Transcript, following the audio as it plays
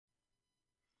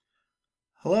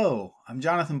Hello, I'm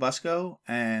Jonathan Busco,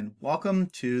 and welcome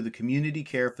to the Community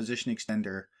Care Physician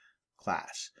Extender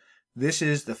class. This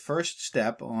is the first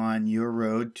step on your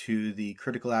road to the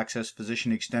Critical Access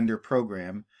Physician Extender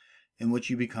program, in which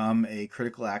you become a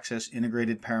Critical Access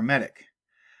Integrated Paramedic.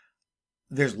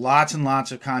 There's lots and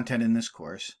lots of content in this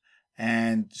course,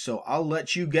 and so I'll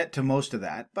let you get to most of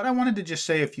that, but I wanted to just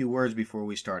say a few words before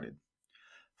we started.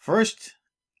 First,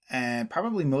 and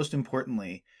probably most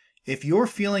importantly, if you're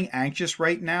feeling anxious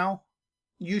right now,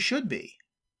 you should be.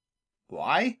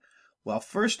 Why? Well,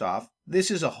 first off, this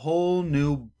is a whole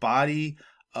new body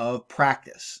of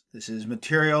practice. This is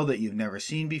material that you've never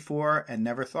seen before and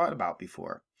never thought about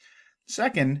before.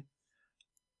 Second,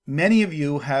 many of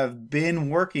you have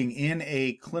been working in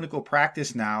a clinical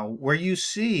practice now where you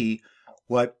see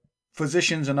what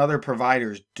physicians and other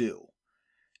providers do.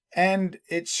 And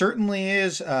it certainly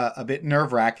is a bit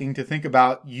nerve-wracking to think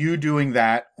about you doing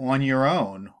that on your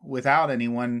own without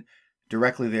anyone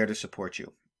directly there to support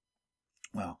you.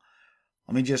 Well,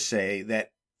 let me just say that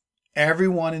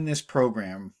everyone in this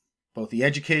program, both the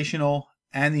educational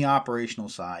and the operational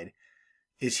side,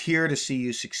 is here to see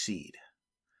you succeed.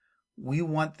 We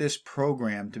want this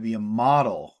program to be a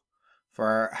model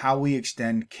for how we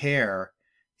extend care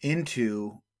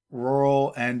into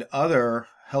rural and other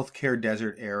healthcare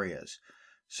desert areas.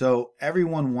 So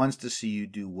everyone wants to see you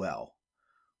do well.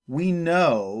 We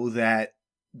know that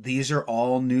these are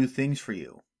all new things for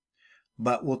you,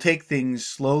 but we'll take things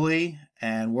slowly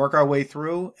and work our way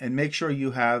through and make sure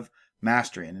you have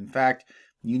mastery. And in fact,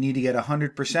 you need to get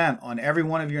 100% on every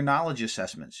one of your knowledge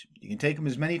assessments. You can take them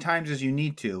as many times as you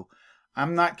need to.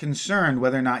 I'm not concerned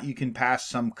whether or not you can pass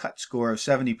some cut score of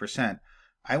 70%.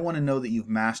 I want to know that you've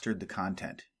mastered the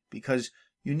content because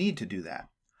you need to do that.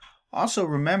 Also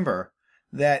remember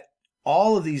that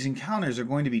all of these encounters are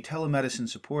going to be telemedicine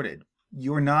supported.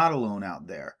 You're not alone out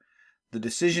there. The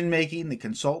decision making, the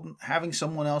consultant, having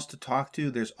someone else to talk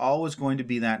to, there's always going to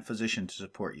be that physician to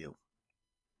support you.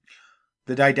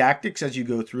 The didactics as you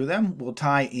go through them will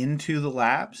tie into the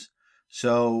labs.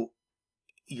 So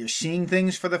you're seeing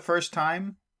things for the first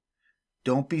time.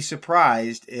 Don't be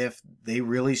surprised if they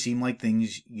really seem like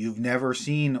things you've never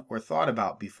seen or thought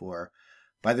about before.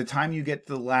 By the time you get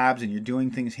to the labs and you're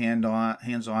doing things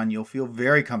hands-on, you'll feel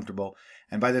very comfortable.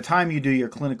 And by the time you do your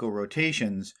clinical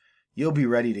rotations, you'll be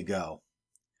ready to go.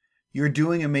 You're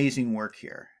doing amazing work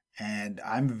here, and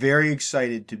I'm very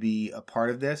excited to be a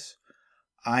part of this.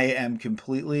 I am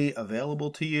completely available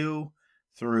to you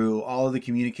through all of the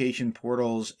communication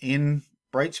portals in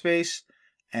Brightspace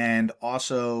and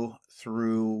also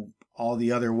through all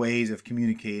the other ways of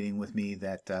communicating with me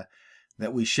that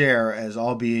we share as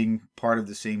all being part of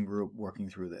the same group working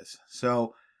through this.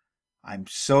 So I'm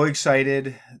so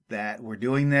excited that we're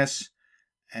doing this.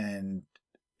 And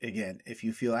again, if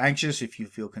you feel anxious, if you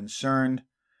feel concerned,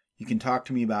 you can talk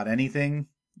to me about anything.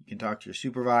 You can talk to your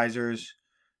supervisors,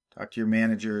 talk to your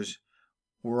managers.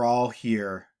 We're all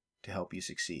here to help you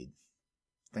succeed.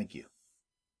 Thank you.